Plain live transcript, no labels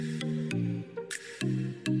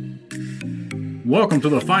Welcome to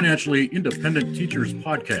the Financially Independent Teachers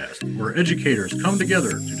Podcast, where educators come together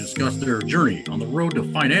to discuss their journey on the road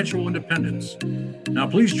to financial independence. Now,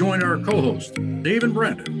 please join our co-hosts, Dave and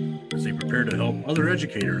Brandon, as they prepare to help other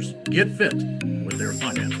educators get fit with their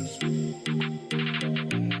finances.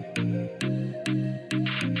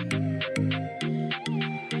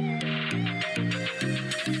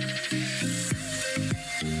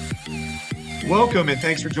 Welcome and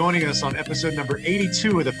thanks for joining us on episode number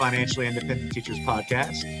 82 of the Financially Independent Teachers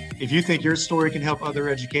Podcast. If you think your story can help other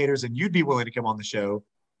educators and you'd be willing to come on the show,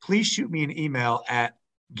 please shoot me an email at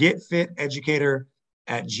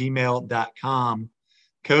getfiteducator@gmail.com.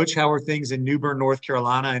 Coach, how are things in New Bern, North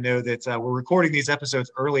Carolina? I know that we're recording these episodes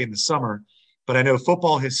early in the summer, but I know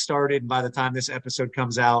football has started. And by the time this episode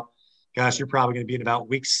comes out, gosh, you're probably going to be in about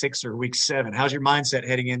week 6 or week 7. How's your mindset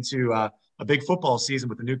heading into a big football season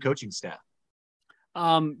with the new coaching staff?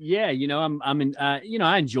 I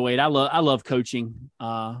enjoy it. I love coaching.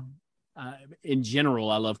 In general,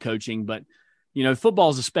 I love coaching, but football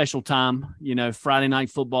is a special time. Friday night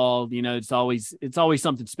football. It's always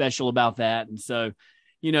something special about that. And so,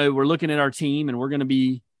 we're looking at our team, and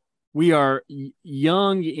we are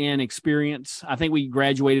young in experience. I think we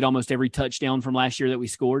graduated almost every touchdown from last year that we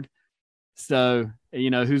scored. So,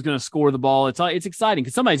 who's going to score the ball? It's exciting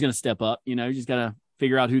because somebody's going to step up. You just got to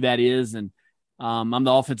figure out who that is. And I'm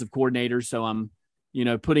the offensive coordinator, so I'm,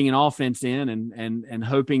 putting an offense in and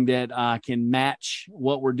hoping that I can match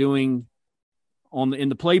what we're doing in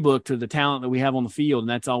the playbook to the talent that we have on the field, and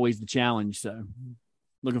that's always the challenge. So,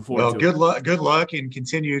 looking forward to it. Well, good luck, and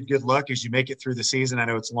continued good luck as you make it through the season. I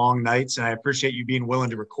know it's long nights, and I appreciate you being willing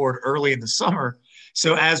to record early in the summer.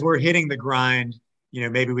 So, as we're hitting the grind,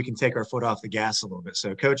 maybe we can take our foot off the gas a little bit.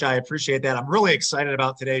 So, Coach, I appreciate that. I'm really excited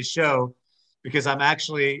about today's show because I'm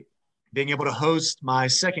actually being able to host my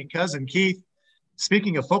second cousin, Keith.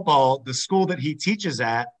 Speaking of football, the school that he teaches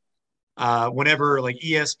at, whenever like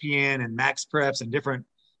ESPN and Max Preps and different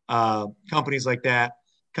companies like that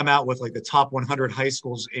come out with like the top 100 high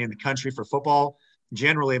schools in the country for football,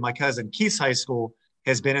 generally my cousin Keith's high school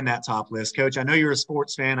has been in that top list. Coach, I know you're a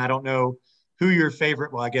sports fan. I don't know who your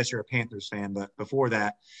favorite, well, I guess you're a Panthers fan, but before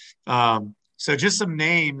that. So just some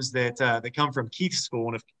names that come from Keith's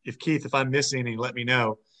school. And if Keith, if I'm missing any, let me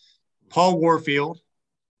know. Paul Warfield,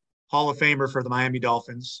 Hall of Famer for the Miami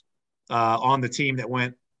Dolphins, on the team that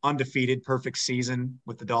went undefeated, perfect season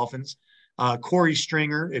with the Dolphins. Corey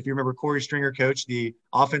Stringer, if you remember Corey Stringer, Coach, the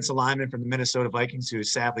offensive lineman from the Minnesota Vikings, who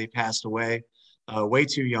sadly passed away way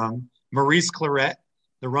too young. Maurice Clarett,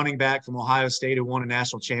 the running back from Ohio State who won a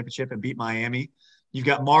national championship and beat Miami. You've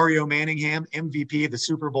got Mario Manningham, MVP of the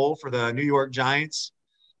Super Bowl for the New York Giants.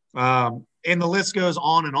 And the list goes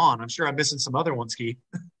on and on. I'm sure I'm missing some other ones, Keith.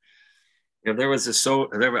 Yeah, there was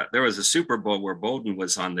a Super Bowl where Bolden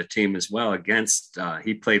was on the team as well.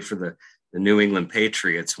 He played for the New England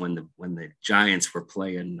Patriots when the Giants were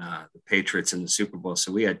playing the Patriots in the Super Bowl.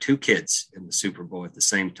 So we had two kids in the Super Bowl at the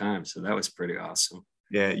same time. So that was pretty awesome.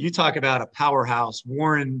 Yeah, you talk about a powerhouse,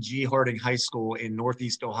 Warren G. Harding High School in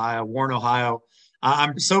Northeast Ohio, Warren, Ohio.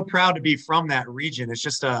 I'm so proud to be from that region. It's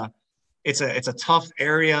just it's a tough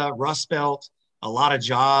area, Rust Belt. A lot of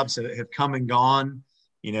jobs have come and gone.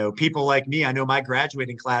 People like me, I know my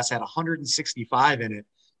graduating class had 165 in it,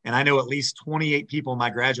 and I know at least 28 people in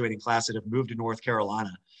my graduating class that have moved to North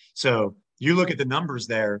Carolina. So you look at the numbers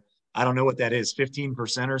there, I don't know what that is,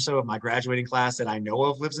 15% or so of my graduating class that I know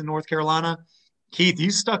of lives in North Carolina. Keith,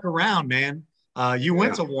 you stuck around, man. You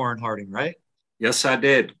went to Warren Harding, right? Yes, I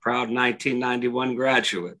did. Proud 1991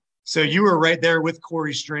 graduate. So you were right there with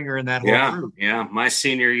Corey Stringer and that whole group. Yeah. My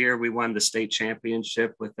senior year, we won the state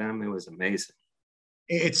championship with them. It was amazing.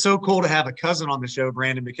 It's so cool to have a cousin on the show,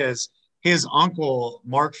 Brandon, because his uncle,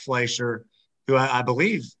 Mark Fleischer, who I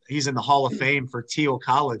believe he's in the Hall of Fame for Thiel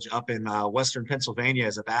College up in Western Pennsylvania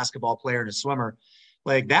as a basketball player and a swimmer.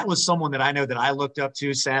 Like, that was someone that I know that I looked up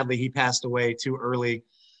to. Sadly, he passed away too early.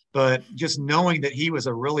 But just knowing that he was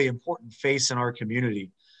a really important face in our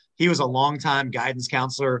community. He was a longtime guidance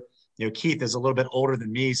counselor. Keith is a little bit older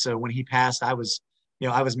than me. So when he passed, I was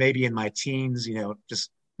maybe in my teens, just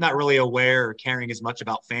not really aware or caring as much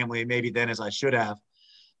about family maybe then as I should have.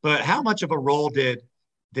 But how much of a role did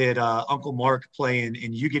Uncle Mark play in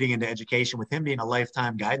you getting into education with him being a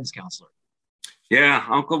lifetime guidance counselor? Yeah,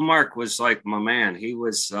 Uncle Mark was like my man. He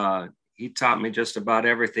taught me just about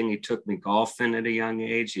everything. He took me golfing at a young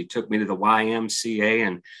age. He took me to the YMCA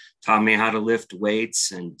and taught me how to lift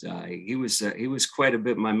weights. And he was quite a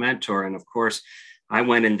bit my mentor. And of course, I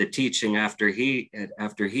went into teaching after he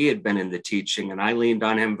had been in the teaching, and I leaned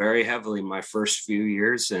on him very heavily my first few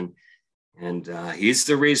years. And And he's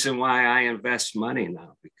the reason why I invest money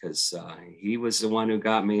now, because he was the one who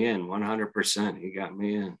got me in 100%. He got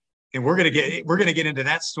me in. And we're gonna get into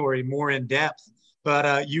that story more in depth.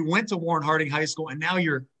 But you went to Warren Harding High School, and now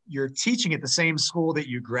you're teaching at the same school that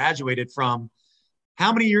you graduated from.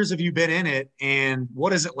 How many years have you been in it, and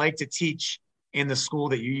what is it like to teach in the school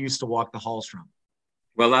that you used to walk the halls from?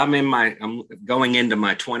 Well, I'm going into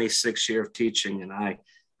my 26th year of teaching, and I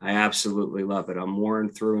absolutely love it. I'm Warren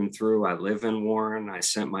through and through. I live in Warren. I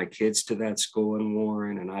sent my kids to that school in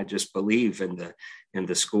Warren, and I just believe in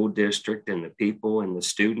the school district and the people and the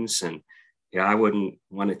students. And yeah, I wouldn't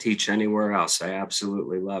want to teach anywhere else. I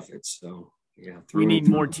absolutely love it. So yeah, we need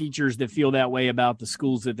more teachers that feel that way about the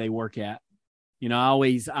schools that they work at. You know,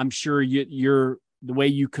 I'm sure you're the way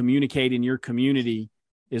you communicate in your community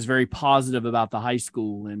is very positive about the high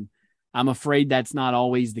school, and I'm afraid that's not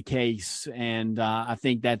always the case. And I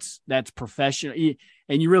think that's professional,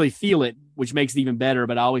 and you really feel it, which makes it even better.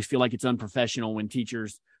 But I always feel like it's unprofessional when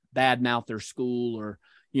teachers badmouth their school or,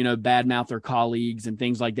 you know, badmouth their colleagues and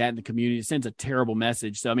things like that in the community. It sends a terrible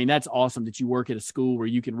message. So, I mean, that's awesome that you work at a school where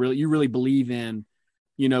you really believe in,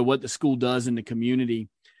 you know, what the school does in the community.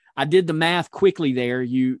 I did the math quickly there.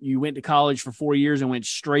 You went to college for 4 years and went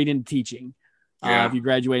straight into teaching. If you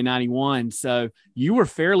graduated in 91. So you were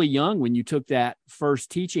fairly young when you took that first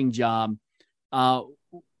teaching job.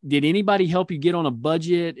 Did anybody help you get on a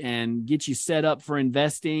budget and get you set up for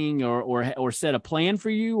investing or set a plan for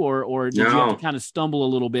you? Or did you have to kind of stumble a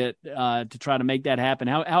little bit to try to make that happen?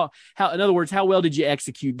 How, in other words, how well did you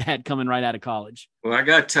execute that coming right out of college? Well, I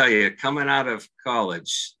got to tell you, coming out of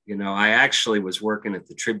college, you know, I actually was working at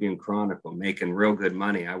the Tribune Chronicle, making real good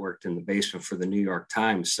money. I worked in the basement for the New York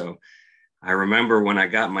Times. So I remember when I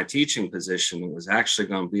got my teaching position, it was actually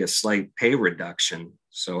going to be a slight pay reduction.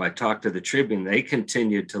 So I talked to the Tribune. They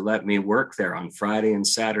continued to let me work there on Friday and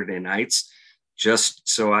Saturday nights, just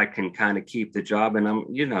so I can kind of keep the job. And I'm,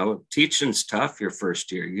 you know, teaching's tough your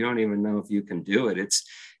first year. You don't even know if you can do it.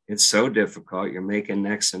 It's so difficult. You're making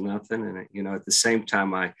next to nothing. And, you know, at the same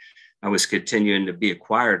time, I was continuing to be a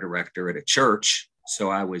choir director at a church. So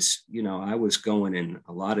I was going in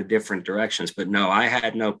a lot of different directions, but no, I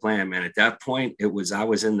had no plan, man. At that point, I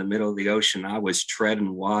was in the middle of the ocean. I was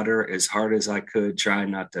treading water as hard as I could,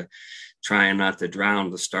 trying not to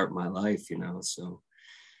drown to start my life, you know. So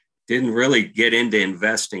didn't really get into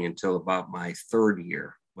investing until about my third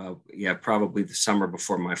year. Well, yeah, probably the summer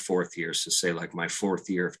before my fourth year. So say like my fourth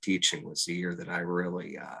year of teaching was the year that I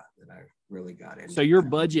really got into. So your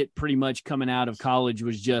budget pretty much coming out of college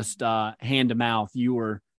was just hand to mouth. You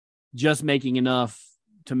were just making enough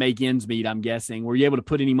to make ends meet, I'm guessing. Were you able to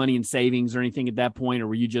put any money in savings or anything at that point, or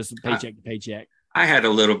were you just paycheck to paycheck? I had a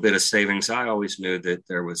little bit of savings. I always knew that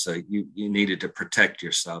there was you needed to protect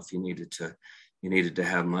yourself. You needed to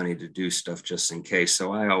have money to do stuff just in case.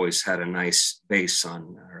 So I always had a nice base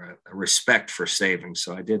or a respect for savings.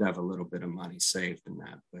 So I did have a little bit of money saved in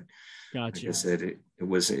that. But gotcha. Like I said, it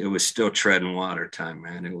was still treading water time,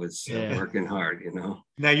 man. It was working hard, you know.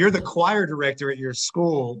 Now you're the choir director at your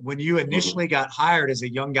school. When you initially got hired as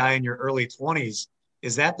a young guy in your early 20s,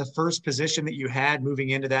 is that the first position that you had moving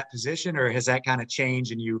into that position, or has that kind of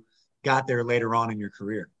changed and you got there later on in your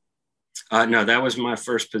career? No, that was my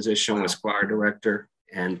first position, was choir director.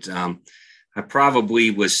 And I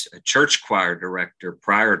probably was a church choir director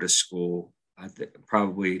prior to school.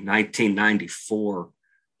 Probably 1994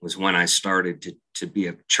 was when I started to be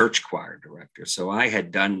a church choir director. So I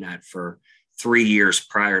had done that for 3 years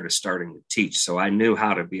prior to starting to teach. So I knew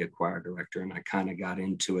how to be a choir director, and I kind of got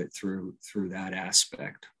into it through that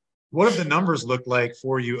aspect. What have the numbers looked like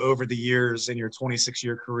for you over the years in your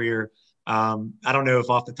 26-year career? I don't know if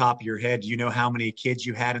off the top of your head, do you know how many kids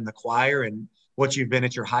you had in the choir and what you've been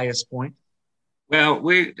at your highest point? Well,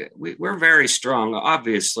 we're very strong.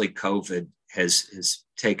 Obviously, COVID has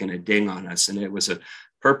taken a ding on us, and it was a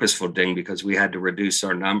purposeful ding because we had to reduce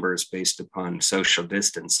our numbers based upon social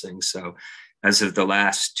distancing. So as of the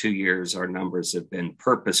last 2 years, our numbers have been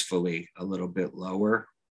purposefully a little bit lower.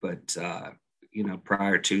 But,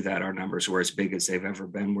 prior to that, our numbers were as big as they've ever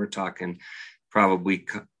been. We're talking probably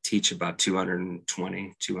teach about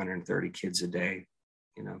 220, 230 kids a day,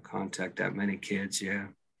 contact that many kids. Yeah.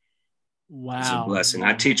 Wow. It's a blessing.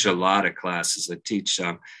 I teach a lot of classes. I teach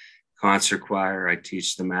concert choir. I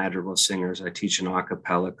teach the madrigal singers. I teach an a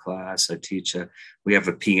cappella class. We have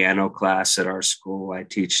a piano class at our school. I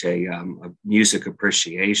teach a music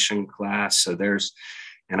appreciation class. So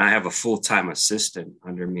and I have a full-time assistant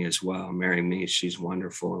under me as well, Mary Me. She's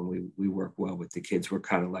wonderful. And we work well with the kids. We're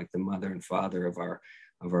kind of like the mother and father of our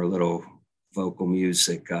little vocal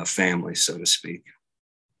music family, so to speak.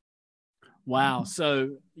 Wow.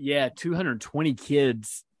 So yeah, 220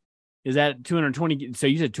 kids. Is that 220? So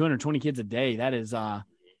you said 220 kids a day. That's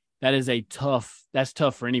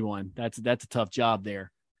tough for anyone. That's a tough job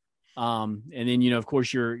there. And then, of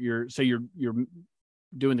course you're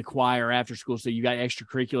doing the choir after school. So you got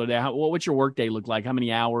extracurricular day. What's your work day look like? How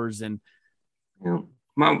many hours? And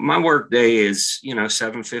my work day is,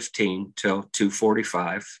 7:15 till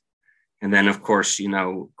 2:45. And then of course,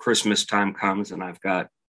 Christmas time comes and I've got,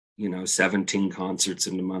 17 concerts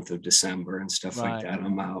in the month of December and stuff like that.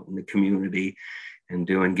 I'm out in the community and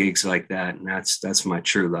doing gigs like that. And that's my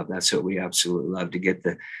true love. That's what we absolutely love, to get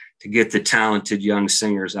the talented young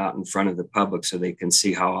singers out in front of the public so they can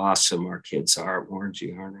see how awesome our kids are at Warren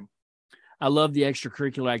G. Harding. I love the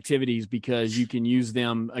extracurricular activities because you can use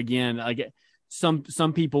them again.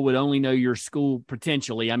 Some people would only know your school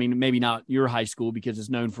potentially. I mean, maybe not your high school because it's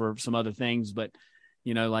known for some other things, but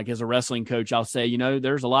like as a wrestling coach, I'll say,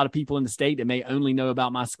 there's a lot of people in the state that may only know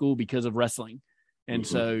about my school because of wrestling. And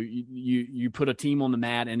so you put a team on the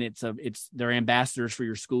mat and they're ambassadors for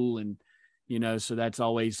your school. And, so that's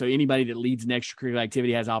always, so anybody that leads an extracurricular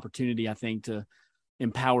activity has opportunity, I think, to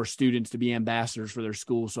empower students to be ambassadors for their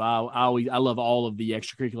school. So I love all of the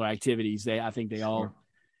extracurricular activities. I think they all,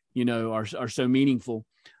 are so meaningful.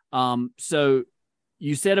 So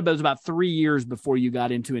you said it was about 3 years before you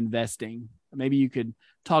got into investing. Maybe you could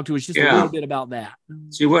talk to us just a little bit about that.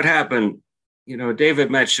 See what happened.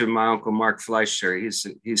 David mentioned my uncle Mark Fleischer. He's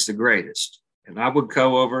the greatest. And I would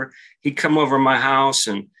he'd come over my house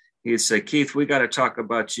and he'd say, Keith, we got to talk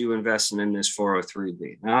about you investing in this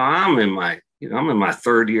 403B. Now I'm in my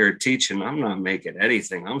third year of teaching. I'm not making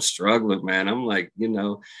anything. I'm struggling, man. I'm like,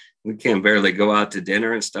 we can't barely go out to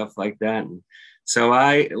dinner and stuff like that. And so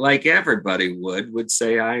I, like everybody would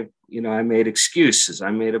say, I made excuses.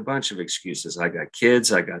 I made a bunch of excuses. I got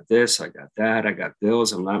kids. I got this. I got that. I got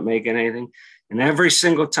bills. I'm not making anything. And every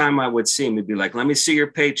single time I would see him, he'd be like, let me see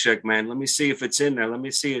your paycheck, man. Let me see if it's in there. Let me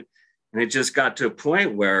see it. And it just got to a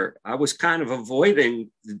point where I was kind of avoiding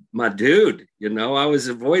my dude. I was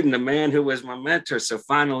avoiding the man who was my mentor. So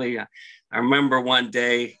finally, I remember one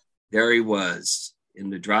day there he was in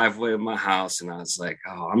the driveway of my house. And I was like,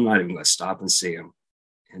 oh, I'm not even going to stop and see him.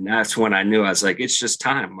 And that's when I knew. I was like, it's just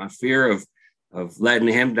time. My fear of letting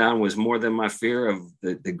him down was more than my fear of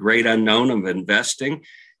the great unknown of investing.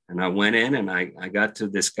 And I went in and I got to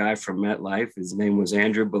this guy from MetLife. His name was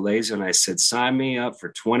Andrew Beleza. And I said, sign me up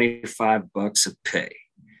for $25 a pay.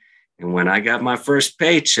 And when I got my first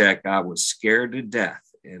paycheck, I was scared to death.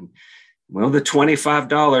 And well, the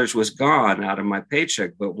 $25 was gone out of my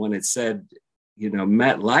paycheck. But when it said,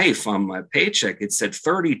 MetLife on my paycheck, it said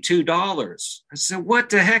 $32. I said, what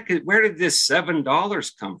the heck? Where did this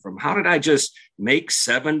 $7 come from? How did I just make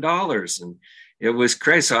 $7? And it was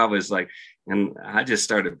crazy. So I was like, and I just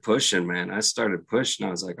started pushing, man. I started pushing. I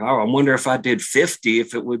was like, oh, I wonder if I did 50,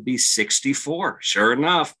 if it would be 64. Sure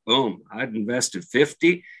enough, boom, I'd invested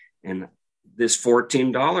 50 and this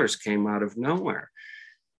 $14 came out of nowhere.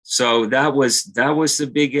 So that was the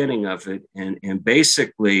beginning of it. And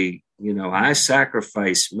basically, I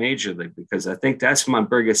sacrificed majorly because I think that's my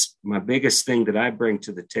biggest thing that I bring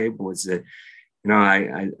to the table is that,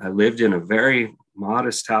 I lived in a very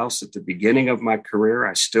modest house at the beginning of my career.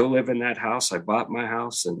 I still live in that house. I bought my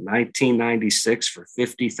house in 1996 for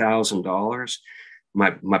 $50,000.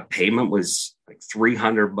 My payment was like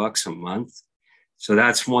 $300 a month. So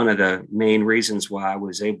that's one of the main reasons why I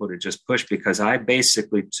was able to just push, because I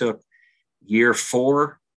basically took year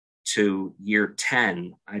 4 to year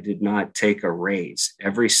 10. I did not take a raise.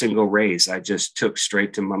 Every single raise I just took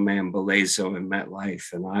straight to my man Belezo in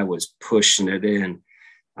MetLife, and I was pushing it in.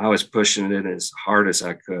 I was pushing it as hard as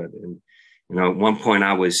I could. And at one point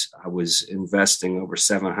I was investing over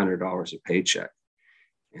 $700 a paycheck,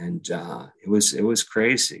 and it was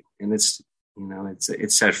crazy. And it's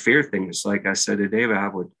that fear thing. It's like I said to David,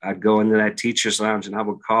 I'd go into that teacher's lounge and I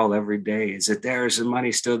would call every day. Is it there? Is the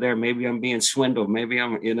money still there? Maybe I'm being swindled. Maybe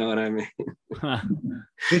I'm, you know what I mean?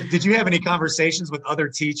 Did you have any conversations with other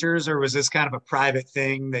teachers, or was this kind of a private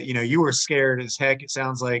thing that, you were scared as heck, it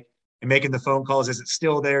sounds like, and making the phone calls? Is it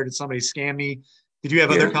still there? Did somebody scam me? Did you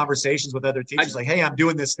have other conversations with other teachers like, hey, I'm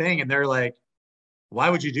doing this thing? And they're like, why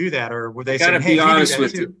would you do that? Or were they saying, hey, honest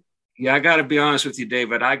with you? Yeah, I got to be honest with you,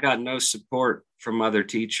 David. I got no support from other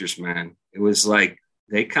teachers, man. It was like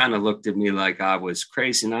they kind of looked at me like I was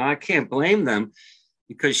crazy. Now, I can't blame them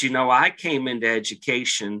because, I came into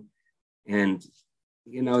education and,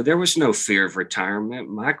 there was no fear of retirement.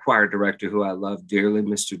 My choir director, who I love dearly,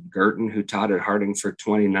 Mr. Girton, who taught at Harding for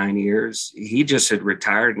 29 years, he just had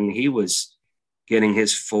retired and he was getting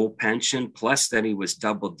his full pension, plus that he was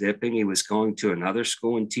double dipping. He was going to another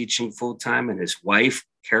school and teaching full time. And his wife,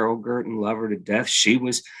 Carol Girton, love her to death. She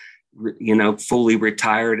was, fully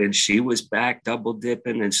retired, and she was back double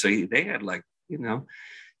dipping. And so they had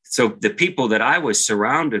so the people that I was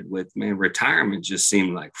surrounded with, man, retirement just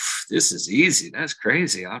seemed like, this is easy. That's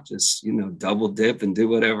crazy. I'll just, double dip and do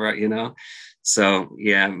whatever, So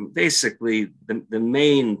yeah, basically the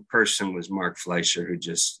main person was Mark Fleischer, who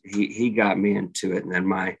just, he got me into it. And then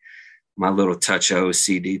my little touch of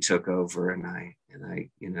OCD took over, and I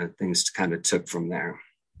things kind of took from there.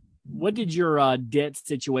 What did your debt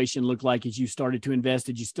situation look like as you started to invest?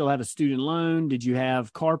 Did you still have a student loan? Did you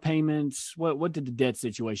have car payments? What did the debt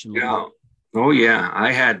situation look like? Oh yeah,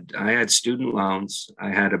 I had student loans. I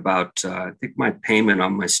had about I think my payment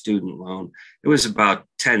on my student loan, it was about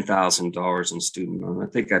 $10,000 in student loan. I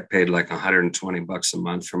think I paid like $120 a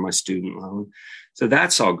month for my student loan. So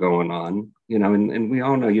that's all going on, and we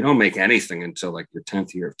all know you don't make anything until like your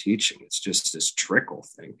 10th year of teaching. It's just this trickle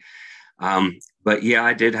thing. But yeah,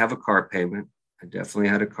 I did have a car payment. I definitely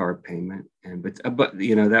had a car payment, but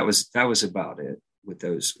that was about it with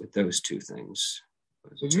those two things.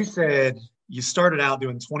 So you said you started out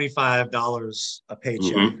doing $25 a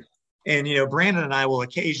paycheck, mm-hmm. And Brandon and I will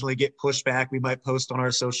occasionally get pushback. We might post on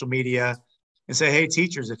our social media and say, "Hey,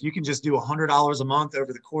 teachers, if you can just do $100 a month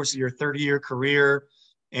over the course of your 30-year career,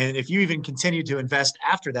 and if you even continue to invest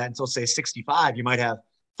after that until say 65, you might have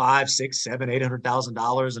 $500,000, $600,000, $700,000,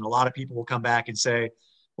 $800,000." And a lot of people will come back and say,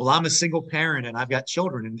 "Well, I'm a single parent and I've got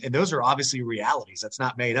children," and those are obviously realities. That's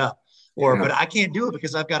not made up. But I can't do it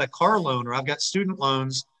because I've got a car loan or I've got student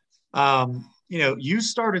loans. You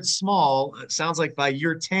started small. It sounds like by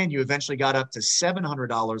year 10, you eventually got up to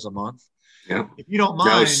 $700 a month. Yeah. If you don't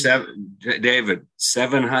mind. David,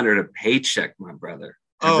 $700 a paycheck, my brother.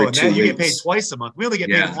 Oh, and then you get paid twice a month. We only get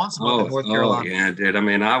paid once a month in North Carolina. Yeah, dude. I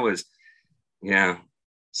mean,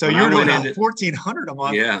 So you're doing about $1,400 a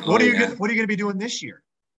month. Yeah. What are you going to be doing this year?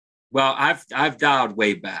 Well, I've dialed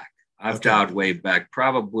way back. Dialed way back,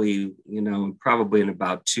 probably in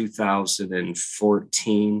about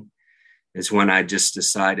 2014 is when I just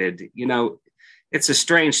decided, it's a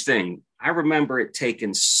strange thing. I remember it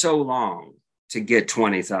taking so long to get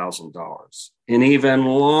 $20,000 and even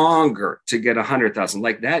longer to get 100,000.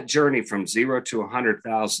 Like that journey from 0 to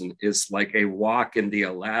 100,000 is like a walk in the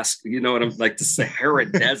Alaska, like the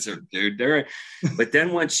Sahara Desert, dude. But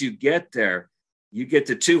then once you get there, you get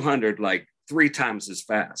to 200, like 3 times as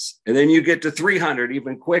fast. And then you get to 300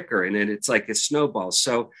 even quicker. And then it's like a snowball.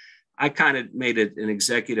 So I kind of made an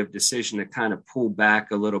executive decision to kind of pull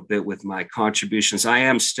back a little bit with my contributions. I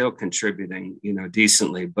am still contributing,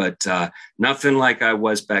 decently, but nothing like I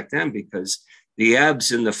was back then, because the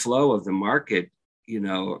ebbs and the flow of the market,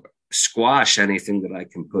 squash anything that I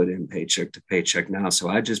can put in paycheck to paycheck now. So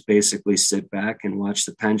I just basically sit back and watch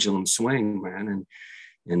the pendulum swing, man.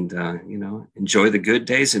 And enjoy the good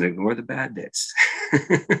days and ignore the bad days.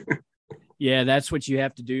 Yeah, that's what you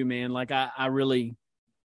have to do, man. Like I really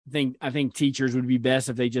think teachers would be best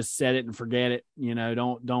if they just set it and forget it.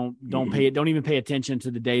 Don't mm-hmm. pay it. Don't even pay attention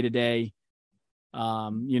to the day to day.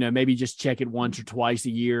 Maybe just check it once or twice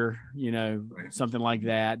a year. Right. Something like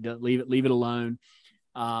that. Leave it alone.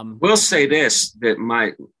 We'll say this, that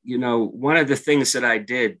one of the things that I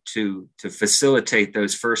did to facilitate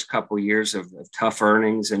those first couple of years of tough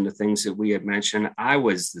earnings and the things that we had mentioned, I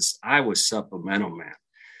was supplemental, man.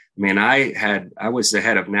 I mean, I was the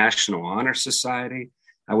head of National Honor Society.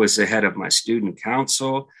 I was the head of my student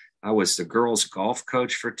council. I was the girls golf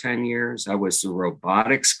coach for 10 years. I was the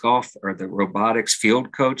robotics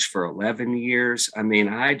field coach for 11 years. I mean,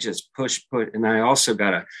 I just put, and I also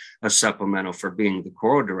got a supplemental for being the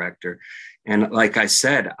choral director. And like I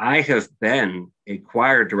said, I have been a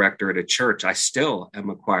choir director at a church. I still am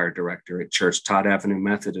a choir director at church, Todd Avenue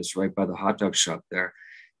Methodist, right by the hot dog shop there,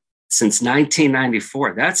 since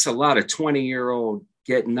 1994. That's a lot of 20-year-old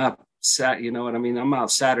getting up. You know what I mean? I'm out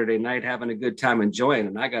Saturday night having a good time enjoying,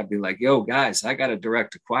 and I got to be like, yo, guys, I got to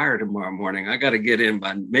direct a choir tomorrow morning. I got to get in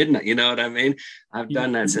by midnight. You know what I mean? I've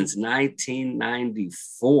done that since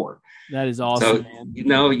 1994. That is awesome, man.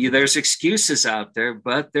 There's excuses out there,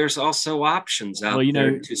 but there's also options out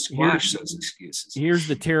there to squash those excuses. Here's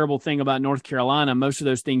the terrible thing about North Carolina. Most of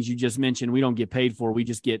those things you just mentioned, we don't get paid for. We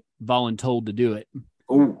just get voluntold to do it.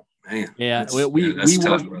 Oh, man. Yeah. That's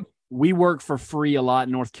tough, brother. We work for free a lot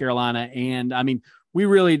in North Carolina. And I mean,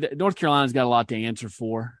 North Carolina's got a lot to answer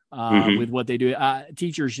for with what they do.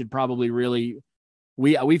 Teachers should probably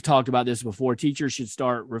we've talked about this before. Teachers should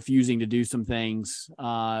start refusing to do some things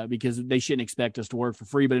because they shouldn't expect us to work for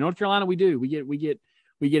free. But in North Carolina, we do.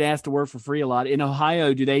 We we get asked to work for free a lot. In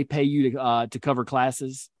Ohio, do they pay you to cover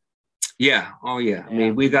classes? Yeah. Oh yeah. I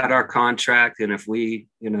mean, we got our contract, and if we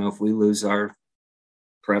lose our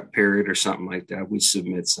prep period or something like that, we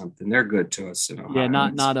submit something. They're good to us in Ohio. Yeah,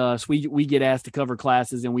 not us. We get asked to cover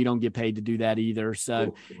classes, and we don't get paid to do that either.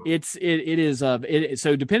 So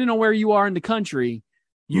so depending on where you are in the country,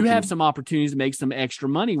 you have some opportunities to make some extra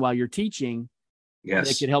money while you're teaching. Yes,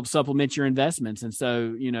 that could help supplement your investments. And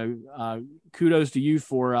so, kudos to you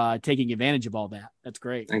for taking advantage of all that. That's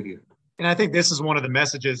great. Thank you. And I think this is one of the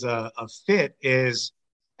messages of FIT is,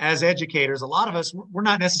 as educators, a lot of us, we're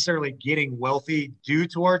not necessarily getting wealthy due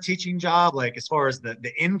to our teaching job, like as far as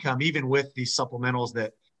the income, even with these supplementals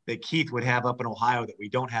that Keith would have up in Ohio that we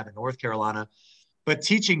don't have in North Carolina. But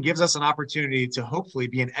teaching gives us an opportunity to hopefully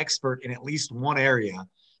be an expert in at least one area.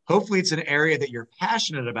 Hopefully it's an area that you're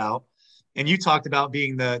passionate about. And you talked about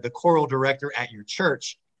being the choral director at your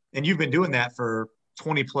church, and you've been doing that for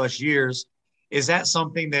 20 plus years. Is that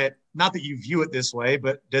something that, not that you view it this way,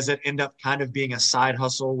 but does it end up kind of being a side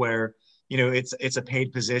hustle where, it's a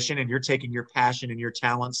paid position and you're taking your passion and your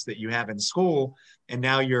talents that you have in school, and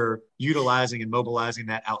now you're utilizing and mobilizing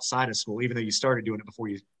that outside of school, even though you started doing it before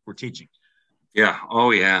you were teaching? Yeah.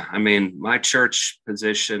 Oh yeah. I mean, my church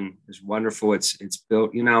position is wonderful. It's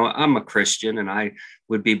built, I'm a Christian, and I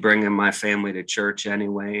would be bringing my family to church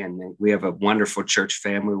anyway. And we have a wonderful church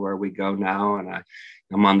family where we go now. And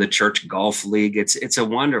I'm on the church golf league. It's a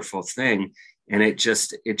wonderful thing. And it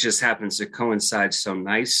just happens to coincide so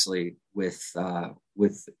nicely with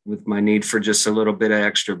my need for just a little bit of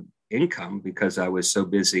extra income, because I was so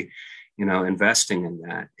busy, investing in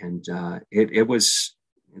that. And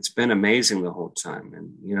it's been amazing the whole time.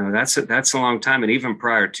 And, that's a long time. And even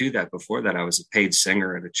prior to that, before that, I was a paid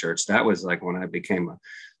singer at a church. That was like when I became a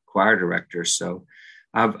choir director. So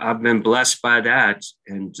I've been blessed by that.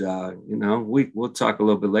 And, we'll talk a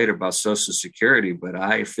little bit later about Social Security, but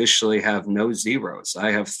I officially have no zeros.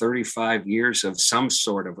 I have 35 years of some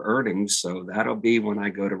sort of earnings. So that'll be, when I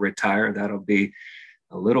go to retire, that'll be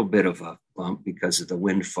a little bit of a bump because of the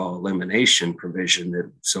windfall elimination provision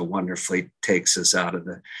that so wonderfully takes us out of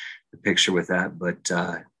the picture with that. But,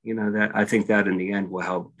 that I think that in the end will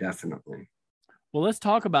help definitely. Well, let's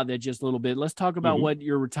talk about that just a little bit. Let's talk about what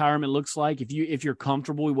your retirement looks like. If you're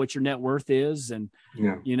comfortable with what your net worth is, and,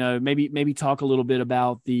 maybe talk a little bit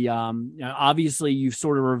about the, obviously you've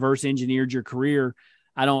sort of reverse engineered your career.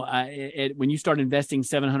 When you start investing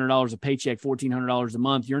 $700 a paycheck, $1,400 a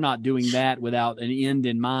month, you're not doing that without an end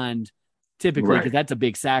in mind, typically, because that's a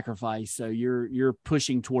big sacrifice. So you're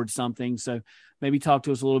pushing towards something. So maybe talk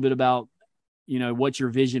to us a little bit about, what your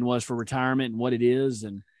vision was for retirement and what it is.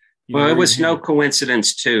 And, well, it was no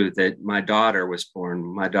coincidence too that my daughter was born.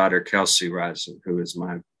 My daughter, Kelsey Rising, who is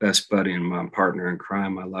my best buddy and my partner in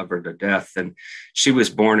crime. I love her to death. And she was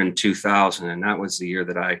born in 2000. And that was the year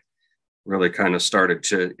that I really kind of started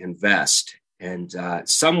to invest. And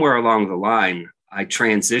somewhere along the line, I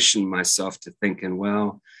transitioned myself to thinking,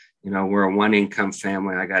 well, we're a one income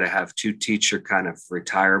family. I got to have 2 teacher kind of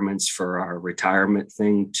retirements for our retirement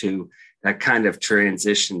thing, to that kind of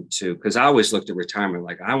transition to, because I always looked at retirement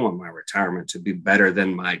like, I want my retirement to be better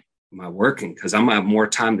than my working, because I'm gonna have more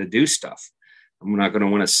time to do stuff. I'm not going to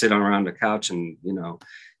want to sit around the couch and,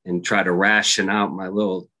 and try to ration out my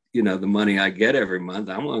little, the money I get every month.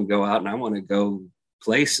 I want to go out and I want to go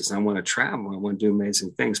places. I want to travel. I want to do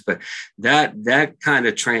amazing things. But that kind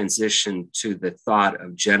of transition to the thought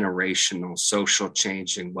of generational social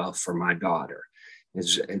change and wealth for my daughter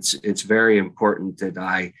it's very important that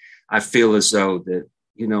I feel as though that,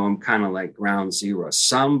 I'm kind of like ground zero.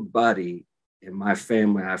 Somebody in my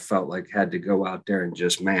family, I felt like had to go out there and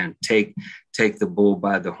just, take the bull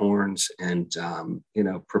by the horns and,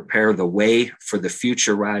 prepare the way for the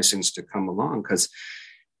future risings to come along. Cause,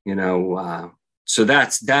 so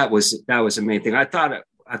that was the main thing. I thought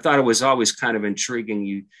it was always kind of intriguing.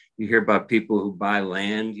 You hear about people who buy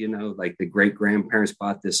land, like the great grandparents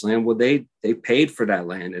bought this land. Well, they paid for that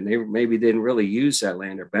land, and they maybe didn't really use that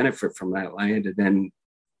land or benefit from that land. And then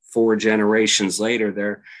 4 generations later,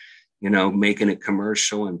 they're, making it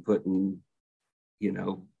commercial and putting,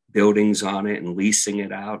 buildings on it and leasing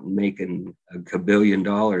it out and making $1 billion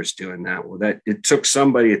doing that. Well, it took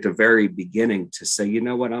somebody at the very beginning to say, you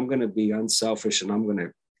know what, I'm going to be unselfish and I'm going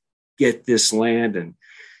to get this land and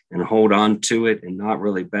hold on to it and not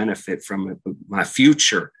really benefit from it, but my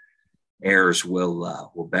future heirs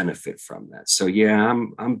will benefit from that. So yeah,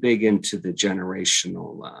 I'm big into the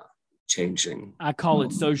generational changing. I call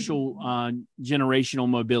it social generational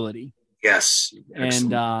mobility. Yes.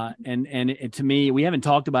 Excellent. And to me, we haven't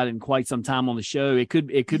talked about it in quite some time on the show. It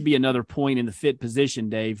could be another point in the fit position,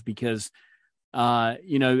 Dave, because I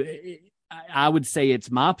would say it's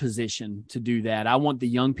my position to do that. I want the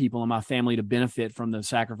young people in my family to benefit from the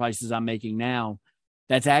sacrifices I'm making now.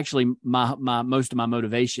 That's actually my most of my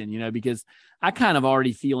motivation, because I kind of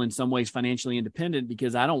already feel in some ways financially independent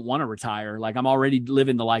because I don't want to retire. Like I'm already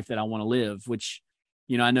living the life that I want to live, which,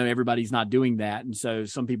 I know everybody's not doing that. And so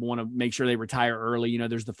some people want to make sure they retire early.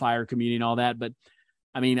 There's the FIRE community and all that. But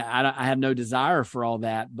I mean, I have no desire for all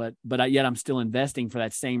that, but yet I'm still investing for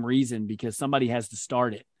that same reason because somebody has to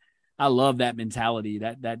start it. I love that mentality,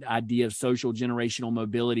 that idea of social generational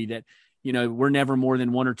mobility that, we're never more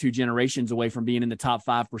than 1 or 2 generations away from being in the top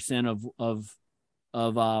 5%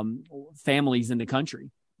 of families in the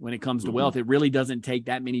country when it comes to wealth. It really doesn't take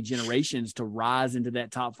that many generations to rise into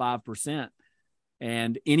that top 5%.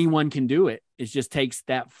 And anyone can do it. It just takes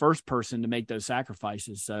that first person to make those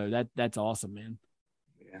sacrifices. So that's awesome, man.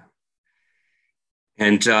 Yeah.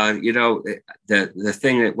 And, the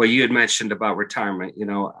thing that, you had mentioned about retirement,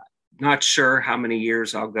 not sure how many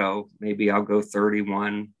years I'll go. Maybe I'll go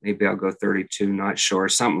 31, maybe I'll go 32, not sure,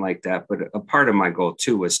 something like that. But a part of my goal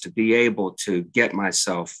too was to be able to get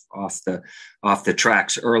myself off the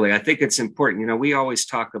tracks early. I think it's important. We always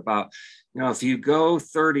talk about, if you go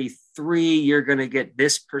 33, you're going to get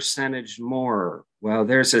this percentage more. Well,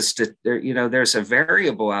 there's a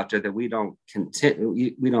variable out there that we don't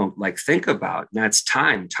think about, and that's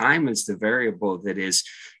time. Time is the variable that is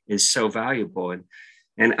so valuable.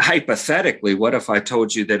 And hypothetically, what if I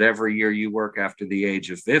told you that every year you work after the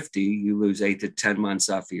age of 50, you lose 8 to 10 months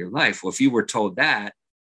off of your life? Well, if you were told that,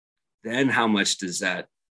 then how much does that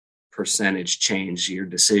percentage change your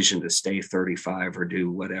decision to stay 35 or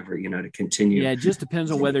do whatever, to continue? Yeah, it just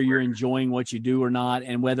depends on whether you're enjoying what you do or not,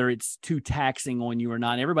 and whether it's too taxing on you or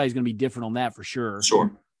not. Everybody's going to be different on that for sure.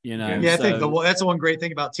 Sure. Yeah, I think that's the one great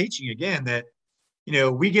thing about teaching, again, that,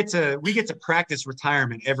 we get to practice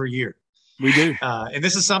retirement every year. We do. And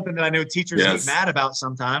this is something that I know teachers get mad about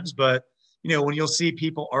sometimes, but when you'll see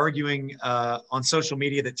people arguing on social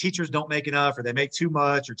media that teachers don't make enough, or they make too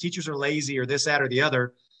much, or teachers are lazy, or this, that, or the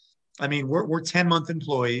other. I mean, we're 10-month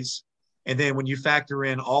employees. And then when you factor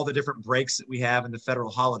in all the different breaks that we have in the federal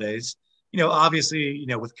holidays, obviously,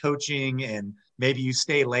 with coaching, and maybe you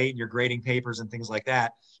stay late and you're grading papers and things like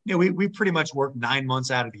that, we pretty much work 9 months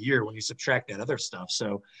out of the year when you subtract that other stuff.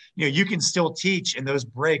 So, you can still teach, and those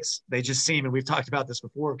breaks, they just seem, and we've talked about this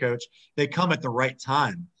before, Coach, they come at the right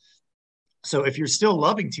time. So if you're still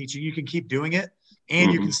loving teaching, you can keep doing it,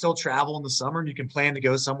 and you can still travel in the summer, and you can plan to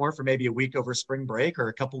go somewhere for maybe a week over spring break, or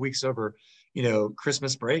a couple weeks over,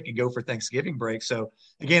 Christmas break, and go for Thanksgiving break. So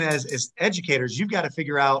again, as educators, you've got to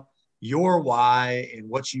figure out your why and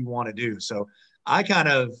what you want to do. So I kind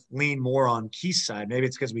of lean more on Keith's side. Maybe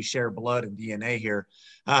it's because we share blood and DNA here.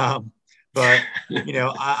 But,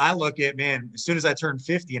 I look at, man, as soon as I turn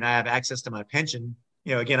 50 and I have access to my pension,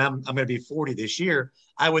 again, I'm going to be 40 this year.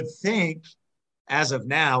 I would think, as of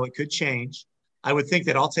now, it could change. I would think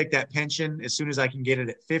that I'll take that pension as soon as I can get it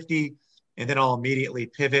at 50, and then I'll immediately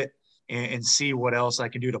pivot and see what else I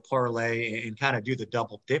can do to parlay and kind of do the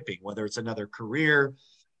double dipping, whether it's another career,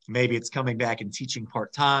 maybe it's coming back and teaching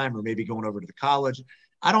part-time, or maybe going over to the college.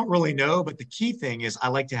 I don't really know, but the key thing is I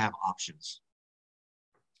like to have options.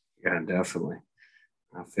 Yeah, definitely.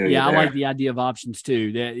 I like the idea of options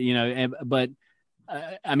too. That, but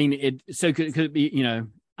I mean, could it be,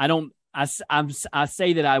 I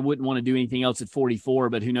say that I wouldn't want to do anything else at 44,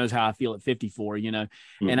 but who knows how I feel at 54,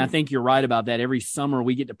 and I think you're right about that. Every summer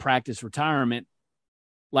we get to practice retirement.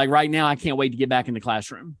 Like right now, I can't wait to get back in the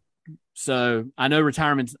classroom. So I know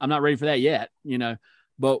I'm not ready for that yet,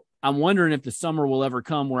 but I'm wondering if the summer will ever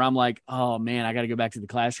come where I'm like, oh man, I got to go back to the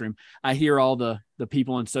classroom. I hear all the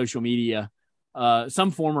people on social media,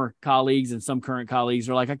 some former colleagues and some current colleagues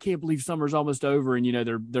are like, I can't believe summer's almost over. And,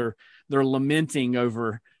 they're lamenting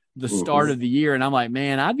over the start of the year. And I'm like,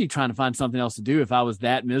 man, I'd be trying to find something else to do if I was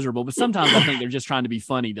that miserable. But sometimes I think they're just trying to be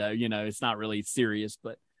funny though. It's not really serious,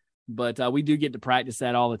 but we do get to practice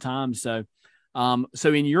that all the time. So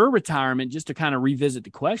in your retirement, just to kind of revisit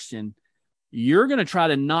the question, you're going to try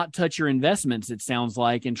to not touch your investments, it sounds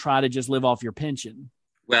like, and try to just live off your pension.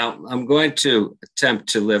 Well, I'm going to attempt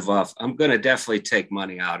to live off. I'm going to definitely take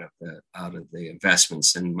money out of the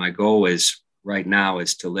investments. And my goal right now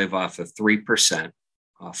is to live off of 3%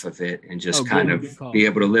 off of it, and just be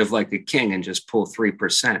able to live like a king and just pull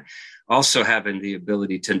 3%. Also having the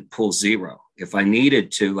ability to pull zero if I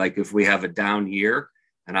needed to, like if we have a down year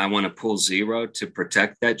and I want to pull zero to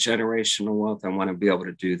protect that generational wealth, I want to be able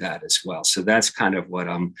to do that as well. So that's kind of what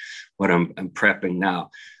I'm prepping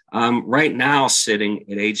now. Right now, sitting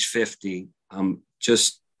at age 50, I'm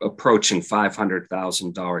just approaching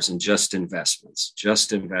 $500,000 in just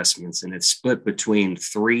investments. And it's split between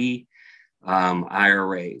three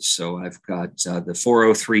IRAs. So I've got the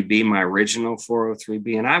 403B, my original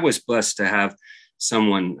 403B, and I was blessed to have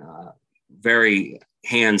someone very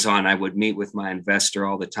hands-on. I would meet with my investor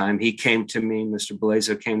all the time. He came to me, Mr.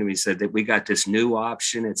 Belazo came to me, said that we got this new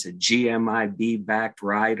option. It's a GMIB backed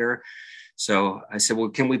rider. So I said, well,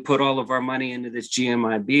 can we put all of our money into this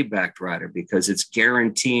GMIB backed rider because it's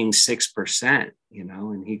guaranteeing 6%,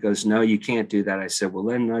 And he goes, no, you can't do that. I said, well,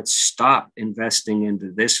 then let's stop investing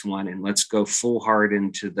into this one and let's go full hard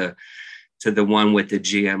into the one with the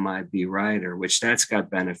GMIB rider, which that's got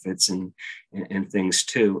benefits and things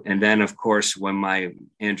too. And then, of course, when my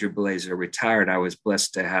Andrew Belazo retired, I was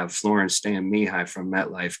blessed to have Florence Stan Mihai from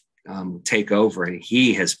MetLife take over. And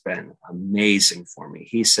he has been amazing for me.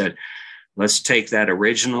 He said, let's take that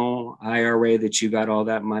original IRA that you got all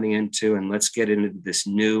that money into, and let's get into this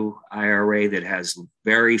new IRA that has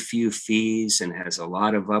very few fees and has a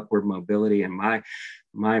lot of upward mobility. And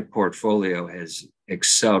my portfolio has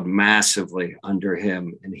excelled massively under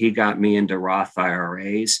him. And he got me into Roth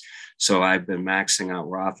IRAs. So I've been maxing out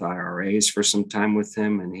Roth IRAs for some time with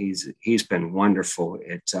him. And he's been wonderful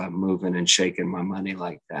at moving and shaking my money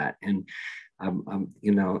like that. And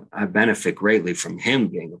I benefit greatly from him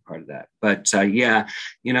being a part of that. But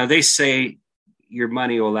they say your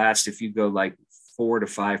money will last if you go like 4 to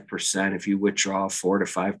 5%. If you withdraw 4 to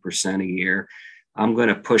 5% a year, I'm going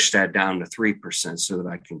to push that down to 3% so that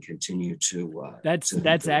I can continue to.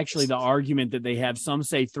 That's actually the argument that they have. Some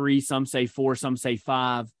say 3, some say 4, some say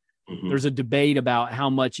 5. Mm-hmm. There's a debate about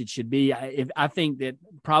how much it should be. I think that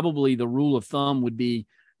probably the rule of thumb would be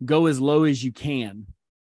go as low as you can.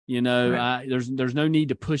 Right. There's no need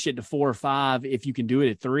to push it to 4 or 5 if you can do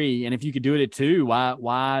it at 3, and if you could do it at 2,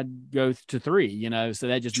 why go to 3? So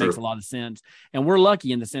that just makes a lot of sense. And we're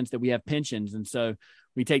lucky in the sense that we have pensions, and so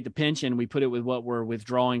we take the pension, we put it with what we're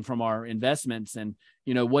withdrawing from our investments, and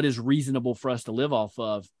what is reasonable for us to live off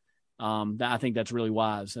of. I think that's really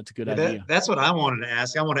wise. That's a good idea. That's what I wanted to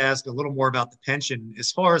ask. I want to ask a little more about the pension.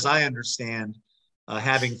 As far as I understand,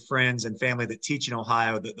 having friends and family that teach in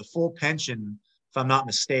Ohio, the full pension, if I'm not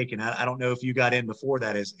mistaken, I don't know if you got in before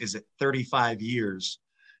that, is it 35 years?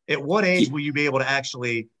 At what age will you be able to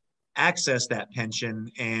actually access that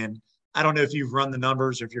pension? And I don't know if you've run the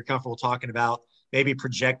numbers or if you're comfortable talking about maybe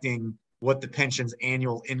projecting what the pension's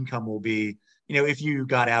annual income will be, if you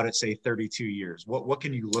got out at, say, 32 years. What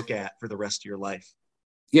can you look at for the rest of your life?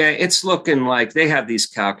 Yeah, it's looking like they have these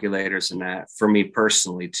calculators and that. For me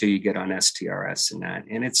personally, too, you get on STRS and that.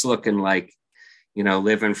 And it's looking like,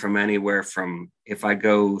 living from anywhere from, if I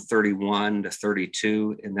go 31 to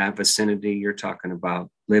 32 in that vicinity, you're talking about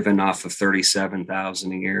living off of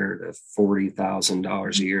 $37,000 a year to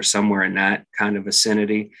 $40,000 a year, somewhere in that kind of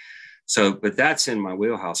vicinity. So, but that's in my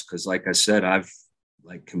wheelhouse because, like I said, I've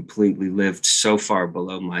completely lived so far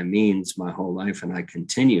below my means my whole life, and I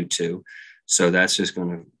continue to. So that's just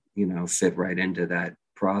going to, fit right into that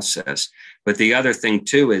process. But the other thing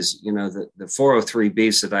too is, the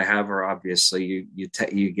 403Bs that I have are obviously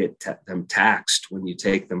you get them taxed when you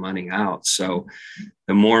take the money out. So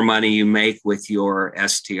the more money you make with your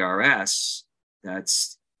STRS,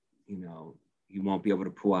 that's, you won't be able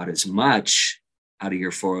to pull out as much out of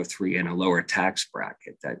your 403 in a lower tax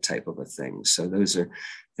bracket, that type of a thing. So those are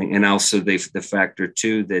things. And also the factor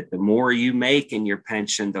too, that the more you make in your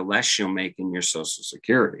pension, the less you'll make in your Social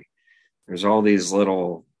Security. There's all these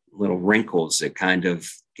little wrinkles that kind of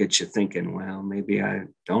get you thinking, well, maybe I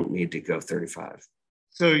don't need to go 35.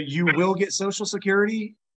 So you will get Social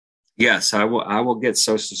Security? Yes, I will get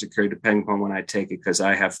Social Security depending upon when I take it, because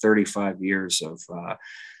I have 35 years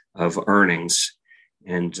of earnings.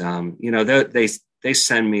 And, they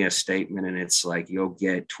send me a statement and it's like, you'll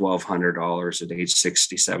get $1,200 at age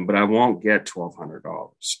 67, but I won't get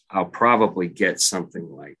 $1,200. I'll probably get something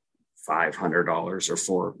like $500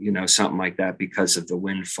 or something like that because of the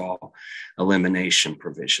windfall elimination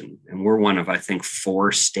provision. And we're one of, I think,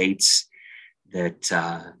 4 states that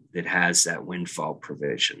has that windfall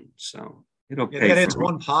provision. So it'll pay. That is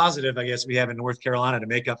one positive, I guess, we have in North Carolina to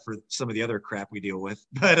make up for some of the other crap we deal with.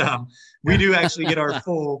 But we do actually get our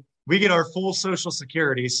full Social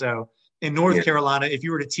Security. So in North Carolina, if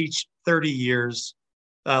you were to teach 30 years,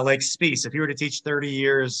 like Spies, if you were to teach 30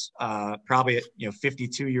 years, probably at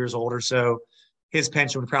 52 years old or so, his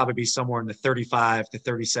pension would probably be somewhere in the $35,000 to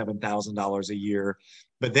 $37,000 a year.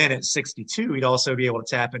 But then at 62, he'd also be able to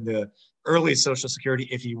tap into early Social Security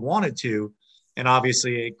if he wanted to. And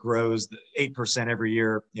obviously it grows 8% every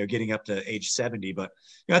year, getting up to age 70. But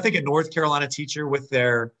I think a North Carolina teacher with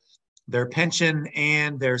their pension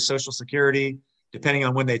and their Social Security, depending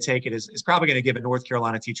on when they take it, is probably going to give a North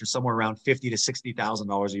Carolina teacher somewhere around $50,000 to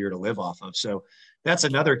 $60,000 a year to live off of. So that's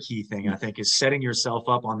another key thing, I think, is setting yourself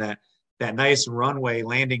up on that nice runway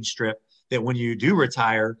landing strip that when you do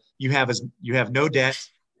retire, you have no debt.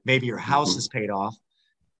 Maybe your house is paid off.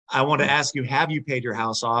 I want to ask you, have you paid your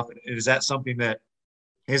house off? Is that something that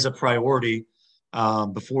is a priority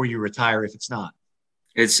before you retire if it's not?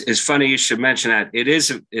 It's funny you should mention that. It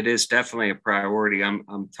is definitely a priority. I'm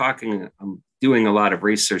doing a lot of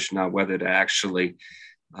research now whether to actually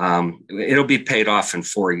it'll be paid off in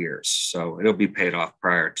 4 years. So it'll be paid off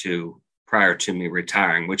prior to me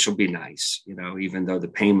retiring, which will be nice. Even though the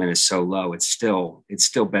payment is so low, it's still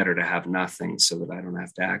better to have nothing so that I don't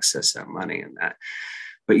have to access that money and that.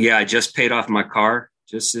 But yeah, I just paid off my car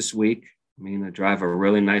just this week. I mean, I drive a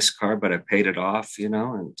really nice car, but I paid it off,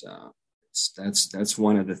 and that's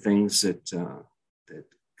one of the things that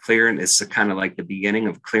clearing. It's kind of like the beginning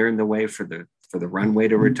of clearing the way for the runway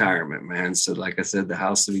to retirement, man. So like I said, the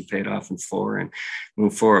house will be paid off in 4 and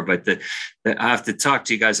move forward. But I have to talk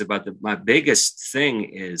to you guys about my biggest thing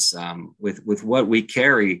is with what we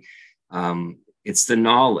carry. It's the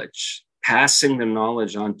knowledge, passing the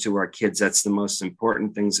knowledge on to our kids. That's the most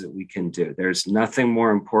important things that we can do. There's nothing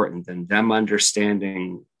more important than them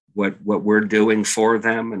understanding what we're doing for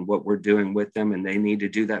them and what we're doing with them. And they need to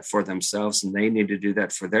do that for themselves, and they need to do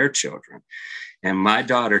that for their children. And my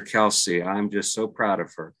daughter, Kelsey, I'm just so proud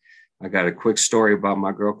of her. I got a quick story about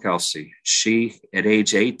my girl, Kelsey. She, at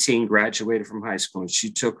age 18, graduated from high school, and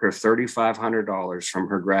she took her $3,500 from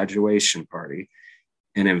her graduation party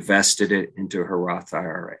and invested it into her Roth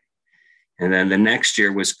IRA. And then the next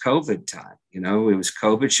year was COVID time. It was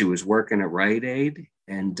COVID. She was working at Rite Aid.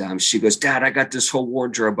 And she goes, Dad, I got this whole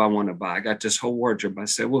wardrobe I want to buy. I got this whole wardrobe. I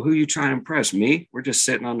said, well, who are you trying to impress? Me? We're just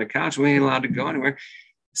sitting on the couch. We ain't allowed to go anywhere.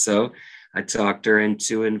 So I talked her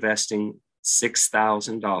into investing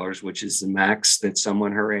 $6,000, which is the max that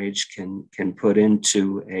someone her age can put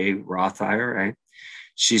into a Roth IRA.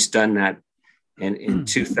 She's done that in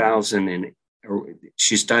 2000,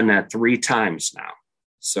 she's done that 3 times now.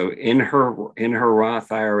 So in her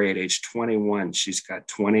Roth IRA at age 21, she's got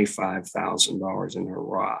 $25,000 in her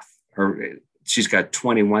Roth, or she's got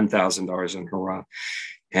 $21,000 in her Roth,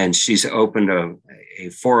 and she's opened a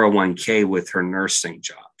 401k with her nursing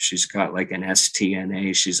job. She's got like an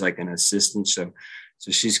STNA. She's like an assistant. So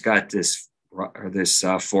she's got this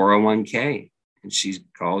 401k, and she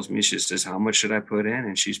calls me. She says, "How much should I put in?"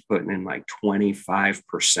 And she's putting in like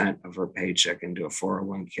 25% of her paycheck into a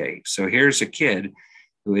 401k. So here's a kid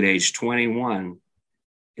who at age 21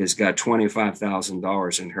 has got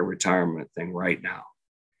 $25,000 in her retirement thing right now.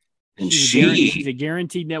 And she's a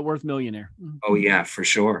guaranteed net worth millionaire. Oh yeah, for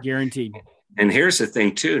sure. Guaranteed. And here's the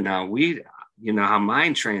thing too. Now how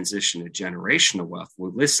mine transitioned to generational wealth.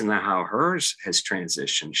 Well, listen to how hers has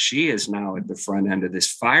transitioned. She is now at the front end of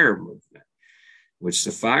this FIRE movement, which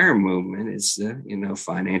the FIRE movement is the,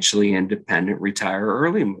 financially independent, retire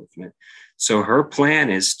early movement. So her plan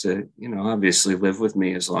is to, obviously live with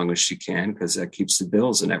me as long as she can, because that keeps the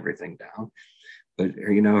bills and everything down. But,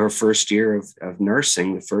 her first year of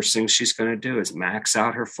nursing, the first thing she's going to do is max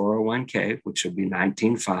out her 401k, which will be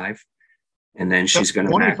 19.5. And then she's going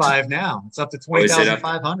to 25 now. It's up to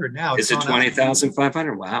 20,500 now. Is it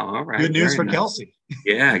 20,500? Wow. All right. Good news for Kelsey.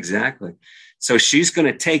 Yeah, exactly. So she's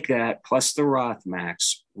going to take that plus the Roth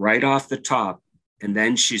max right off the top. And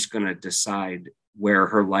then she's going to decide where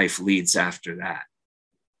her life leads after that.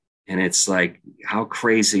 And it's like, how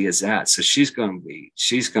crazy is that? So she's going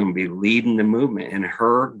to be leading the movement, and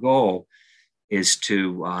her goal is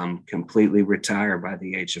to completely retire by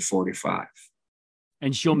the age of 45.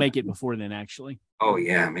 And she'll make it before then, actually. Oh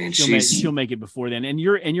yeah, man. She'll make it before then. And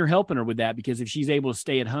you're helping her with that, because if she's able to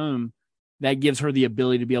stay at home, that gives her the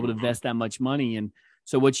ability to be able to invest that much money. And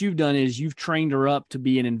so what you've done is you've trained her up to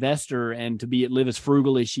be an investor and to live as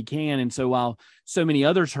frugal as she can. And so while so many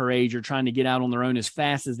others her age are trying to get out on their own as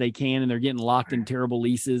fast as they can, and they're getting locked in terrible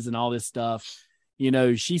leases and all this stuff,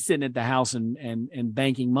 she's sitting at the house and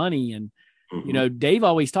banking money. And, Dave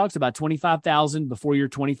always talks about 25,000 before you're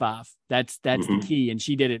 25. That's the key. And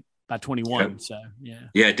she did it by 21. Yep. So, yeah.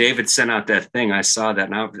 Yeah. David sent out that thing. I saw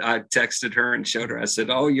that. And I texted her and showed her. I said,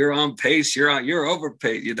 "Oh, you're on pace. You're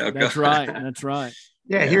overpaid." That's right. That's right.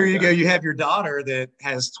 Yeah, here you go. You have your daughter that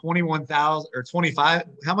has 21,000 or 25.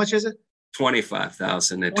 How much is it?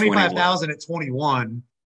 25,000 at 25,000 at 21.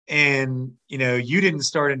 And, you didn't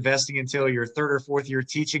start investing until your 3rd or 4th year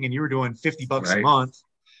teaching, and you were doing $50 a month.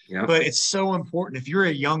 Yeah. But it's so important. If you're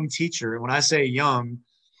a young teacher, and when I say young,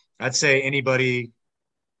 I'd say anybody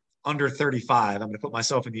under 35. I'm going to put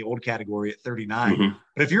myself in the old category at 39.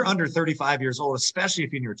 But if you're under 35 years old, especially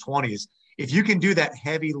if you're in your 20s, if you can do that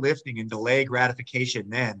heavy lifting and delay gratification,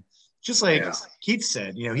 then just like Keith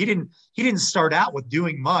said, you know, he didn't start out with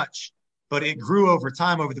doing much, but it grew over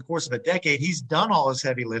time over the course of a decade. He's done all his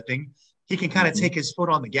heavy lifting. He can kind of take his foot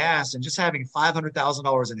on the gas, and just having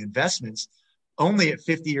 $500,000 in investments only at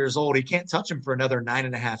 50 years old, he can't touch them for another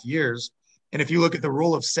 9.5 years. And if you look at the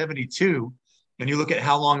rule of 72 and you look at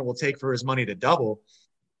how long it will take for his money to double,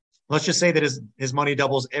 let's just say that his money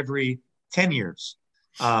doubles every 10 years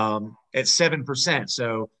at 7%.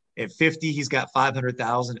 So at 50, he's got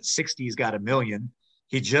 500,000. At 60, he's got $1 million.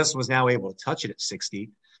 He just was now able to touch it at 60.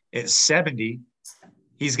 At 70,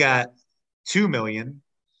 he's got 2 million.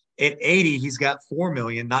 At 80, he's got 4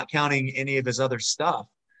 million, not counting any of his other stuff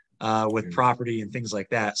with property and things like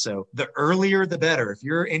that. So the earlier, the better. If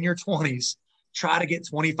you're in your 20s, try to get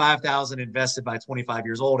 25,000 invested by 25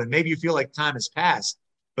 years old. And maybe you feel like time has passed,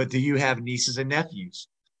 but do you have nieces and nephews?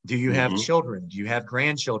 Do you have children? Do you have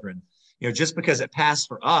grandchildren? You know, just because it passed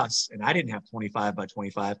for us and I didn't have 25 by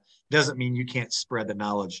 25 doesn't mean you can't spread the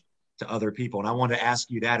knowledge to other people. And I wanted to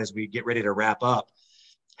ask you that as we get ready to wrap up.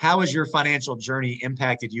 How has your financial journey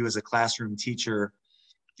impacted you as a classroom teacher,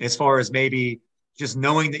 as far as maybe just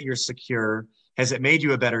knowing that you're secure? Has it made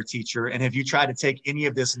you a better teacher? And have you tried to take any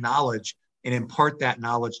of this knowledge and impart that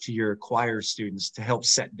knowledge to your choir students to help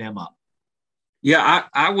set them up? Yeah,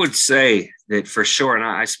 I would say that for sure. And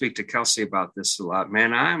I speak to Kelsey about this a lot,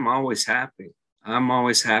 man. I'm always happy. I'm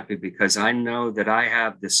always happy because I know that I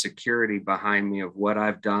have the security behind me of what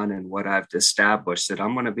I've done and what I've established, that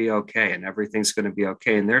I'm going to be okay and everything's going to be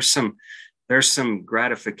okay. And there's some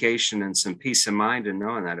gratification and some peace of mind in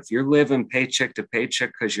knowing that if you're living paycheck to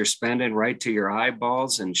paycheck because you're spending right to your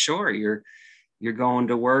eyeballs, and sure, you're going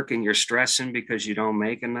to work and you're stressing because you don't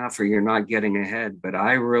make enough or you're not getting ahead. But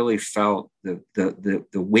I really felt the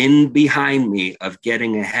wind behind me of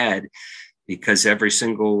getting ahead, because every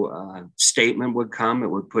single statement would come, it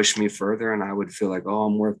would push me further, and I would feel like, oh,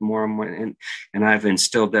 I'm worth more. And I've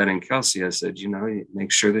instilled that in Kelsey. I said, you know,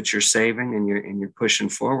 make sure that you're saving and you're pushing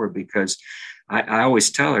forward, because I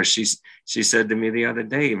always tell her, she said to me the other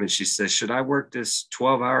day, even, she says, should I work this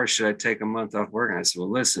 12 hours? Should I take a month off work? And I said,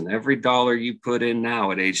 well, listen, every dollar you put in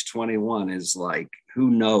now at age 21 is like, who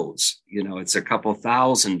knows, you know, it's a couple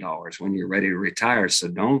 $1,000s when you're ready to retire. So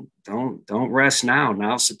don't rest now.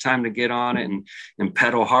 Now's the time to get on it and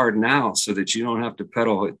pedal hard now, so that you don't have to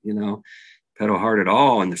pedal hard at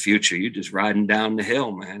all in the future. You're just riding down the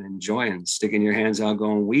hill, man, enjoying, sticking your hands out,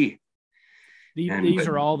 going, These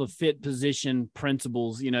are all the fit position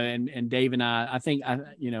principles, you know, and Dave and I think,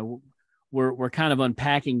 you know, we're kind of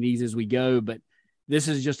unpacking these as we go, but this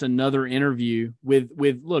is just another interview with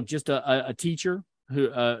look, just a teacher who,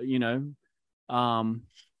 you know,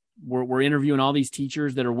 we're interviewing all these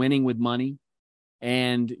teachers that are winning with money,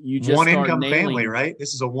 and you just one income family, right?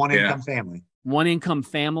 This is a one income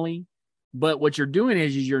family. But what you're doing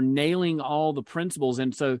is you're nailing all the principles.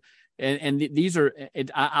 And so, and these are,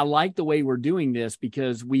 I like the way we're doing this,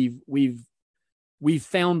 because we've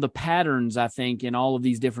found the patterns, I think, in all of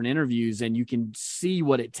these different interviews, and you can see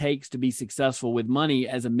what it takes to be successful with money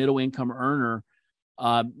as a middle income earner.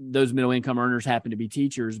 Those middle income earners happen to be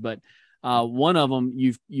teachers, but one of them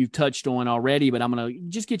you've touched on already, but I'm going to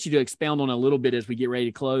just get you to expound on a little bit as we get ready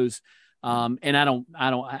to close. And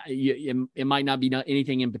it might not be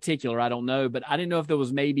anything in particular, I don't know, but I didn't know if there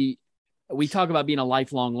was, maybe we talk about being a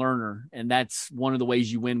lifelong learner, and that's one of the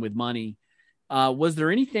ways you win with money. Was there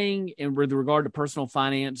anything with regard to personal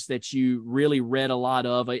finance that you really read a lot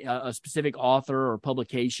of, a specific author or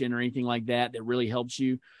publication or anything like that really helps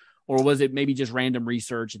you? Or was it maybe just random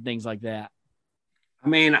research and things like that? I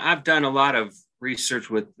mean, I've done a lot of research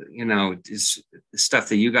with, you know, this stuff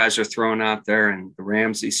that you guys are throwing out there and the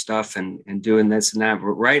Ramsey stuff and doing this and that.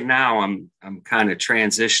 But right now I'm kind of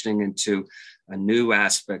transitioning into a new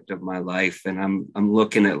aspect of my life. And I'm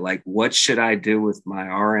looking at, like, what should I do with my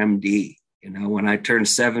RMD? You know, when I turn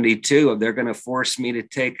 72, they're going to force me to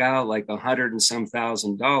take out like $100 and some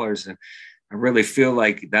 $1,000. And I really feel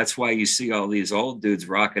like that's why you see all these old dudes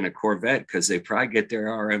rocking a Corvette, because they probably get their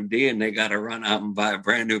RMD and they got to run out and buy a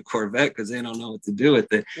brand new Corvette because they don't know what to do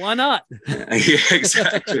with it. Why not? Yeah,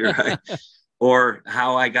 exactly right. Or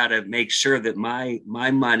how I got to make sure that my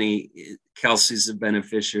money, Kelsey's a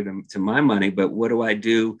beneficiary to my money, but what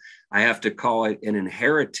do? I have to call it an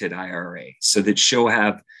inherited IRA so that she'll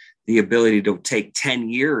have the ability to take 10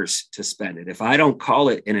 years to spend it. If I don't call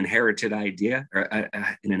it an inherited idea or an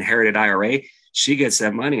inherited IRA, she gets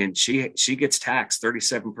that money and she gets taxed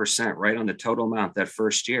 37% right on the total amount that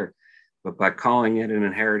first year. But by calling it an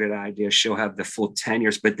inherited idea, she'll have the full 10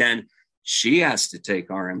 years. But then she has to take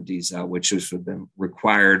RMDs out, which is the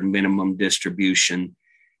required minimum distribution.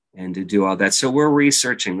 and to do all that. So we're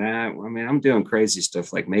researching that. I mean, I'm doing crazy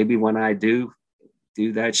stuff. Like maybe when I do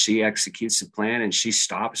that, she executes the plan and she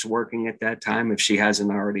stops working at that time if she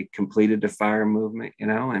hasn't already completed the fire movement,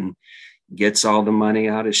 and gets all the money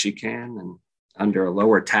out as she can and under a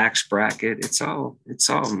lower tax bracket. It's all,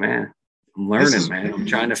 man. I'm learning, man. I'm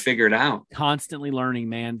trying to figure it out. Constantly learning,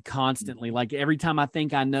 man. Constantly. Like every time I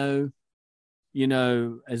think I know,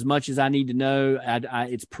 as much as I need to know,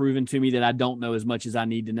 it's proven to me that I don't know as much as I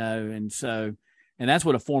need to know. And that's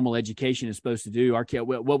what a formal education is supposed to do.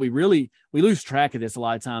 What we lose track of this a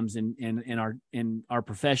lot of times in our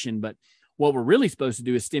profession, but what we're really supposed to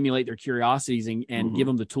do is stimulate their curiosities and give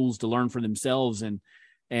them the tools to learn for themselves and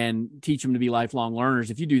teach them to be lifelong learners.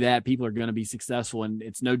 If you do that, people are going to be successful, and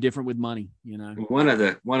it's no different with money. One of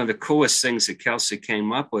the coolest things that Kelsey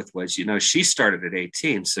came up with was, she started at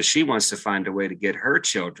 18. So she wants to find a way to get her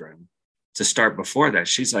children to start before that.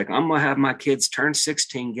 She's like, I'm going to have my kids turn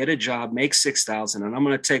 16, get a job, make $6,000, and I'm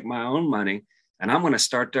going to take my own money and I'm going to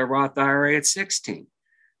start their Roth IRA at 16.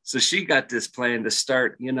 So she got this plan to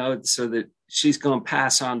start, so that she's going to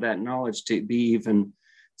pass on that knowledge to be even.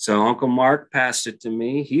 So Uncle Mark passed it to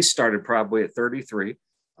me. He started probably at 33.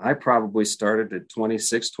 I probably started at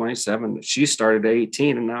 26, 27. She started at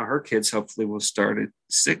 18, and now her kids hopefully will start at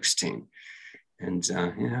 16. And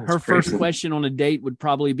her first question on a date would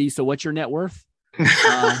probably be, "So what's your net worth?"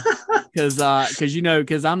 Because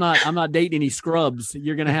I'm not dating any scrubs.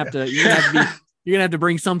 You're gonna have to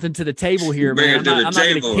bring something to the table here, man. I'm not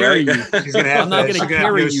going to carry you. I'm not going to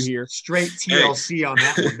carry you here. Straight TLC on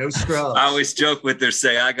that one. No scrubs. I always joke with her,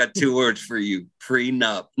 say, I got 2 words for you: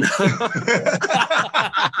 prenup.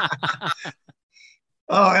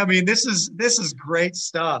 Oh, I mean, this is great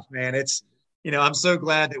stuff, man. It's, I'm so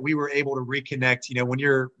glad that we were able to reconnect. When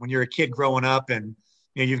you're a kid growing up and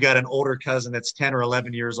you've got an older cousin that's 10 or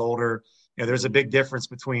 11 years older, there's a big difference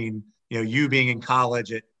between you being in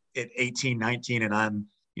college at 18, 19, and I'm,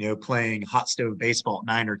 playing hot stove baseball at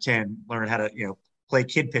 9 or 10, learning how to, play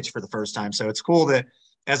kid pitch for the first time. So it's cool that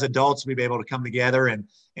as adults, we've been able to come together and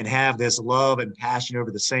have this love and passion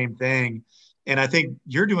over the same thing. And I think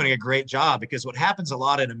you're doing a great job, because what happens a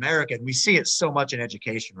lot in America, and we see it so much in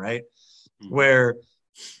education, right? Mm-hmm. Where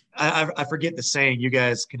I forget the saying, you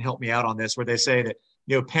guys can help me out on this, where they say that,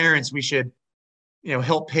 parents, we should,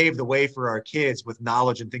 help pave the way for our kids with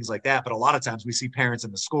knowledge and things like that. But a lot of times we see parents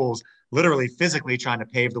in the schools literally physically trying to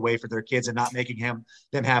pave the way for their kids and not making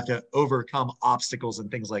them have to overcome obstacles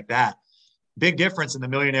and things like that. Big difference in The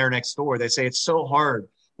Millionaire Next Door. They say it's so hard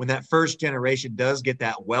when that first generation does get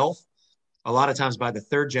that wealth. A lot of times by the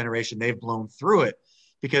third generation, they've blown through it,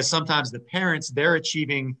 because sometimes the parents, they're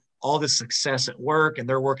achieving all this success at work and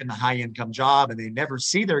they're working the high income job and they never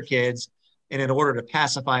see their kids. And in order to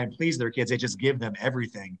pacify and please their kids, they just give them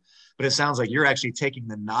everything. But it sounds like you're actually taking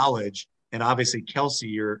the knowledge, and obviously Kelsey,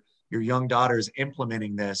 your young daughter, is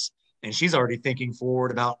implementing this, and she's already thinking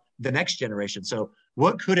forward about the next generation. So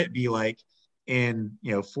what could it be like in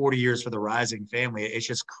 40 years for the rising family? It's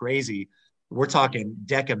just crazy. We're talking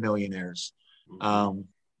deca millionaires,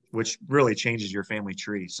 which really changes your family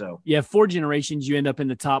tree. So yeah, 4 generations, you end up in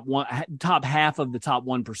the top half of the top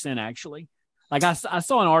 1%, actually. Like I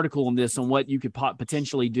saw an article on this, on what you could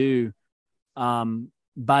potentially do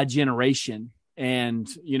by generation, and,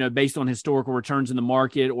 based on historical returns in the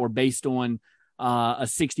market, or based on a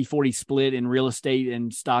 60-40 split in real estate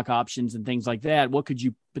and stock options and things like that. What could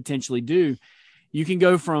you potentially do? You can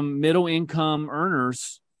go from middle income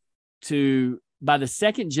earners to, by the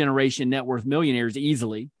second generation, net worth millionaires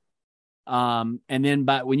easily. And then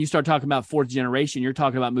when you start talking about 4th generation, you're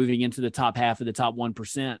talking about moving into the top half of the top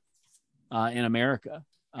 1%. In America.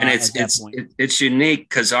 And it's unique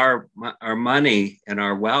because our money and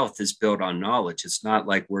our wealth is built on knowledge. It's not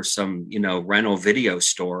like we're some, rental video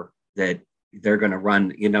store that they're going to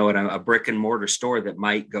run, at a brick and mortar store that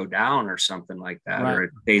might go down or something like that. Right.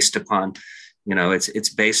 Or based upon, it's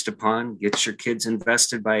based upon, get your kids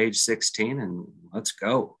invested by age 16 and let's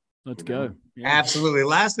go. Let's go. Yeah. Absolutely.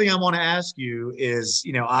 Last thing I want to ask you is,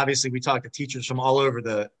 obviously we talk to teachers from all over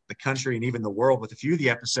the country and even the world with a few of the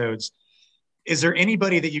episodes. Is there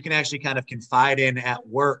anybody that you can actually kind of confide in at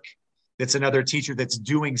work that's another teacher that's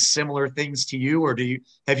doing similar things to you? Or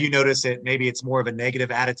have you noticed that maybe it's more of a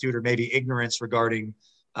negative attitude or maybe ignorance regarding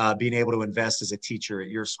being able to invest as a teacher at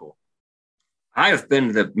your school? I have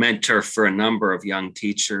been the mentor for a number of young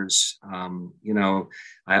teachers.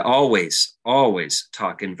 I always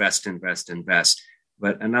talk invest.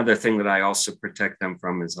 But another thing that I also protect them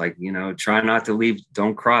from is try not to leave,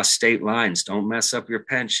 don't cross state lines, don't mess up your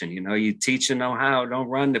pension. You teach and know how, don't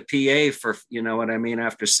run the PA for,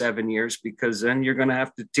 after 7 years, because then you're going to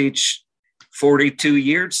have to teach 42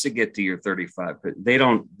 years to get to your 35, but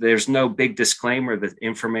there's no big disclaimer that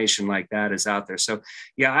information like that is out there. So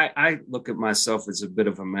yeah, I look at myself as a bit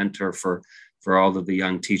of a mentor for all of the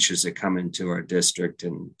young teachers that come into our district,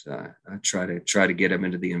 and I try to get them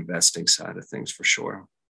into the investing side of things for sure.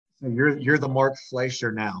 So you're the Mark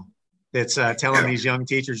Fleischer now that's telling these young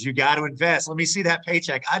teachers, you got to invest. Let me see that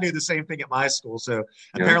paycheck. I do the same thing at my school. So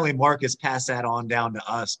apparently Mark has passed that on down to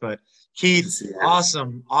us. But Keith,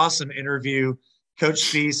 awesome interview. Coach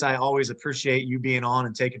Spiess, I always appreciate you being on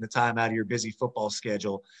and taking the time out of your busy football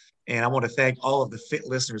schedule. And I want to thank all of the FIT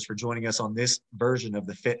listeners for joining us on this version of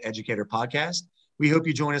the FIT Educator Podcast. We hope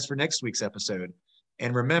you join us for next week's episode.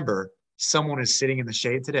 And remember, someone is sitting in the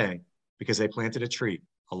shade today because they planted a tree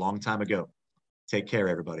a long time ago. Take care,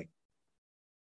 everybody.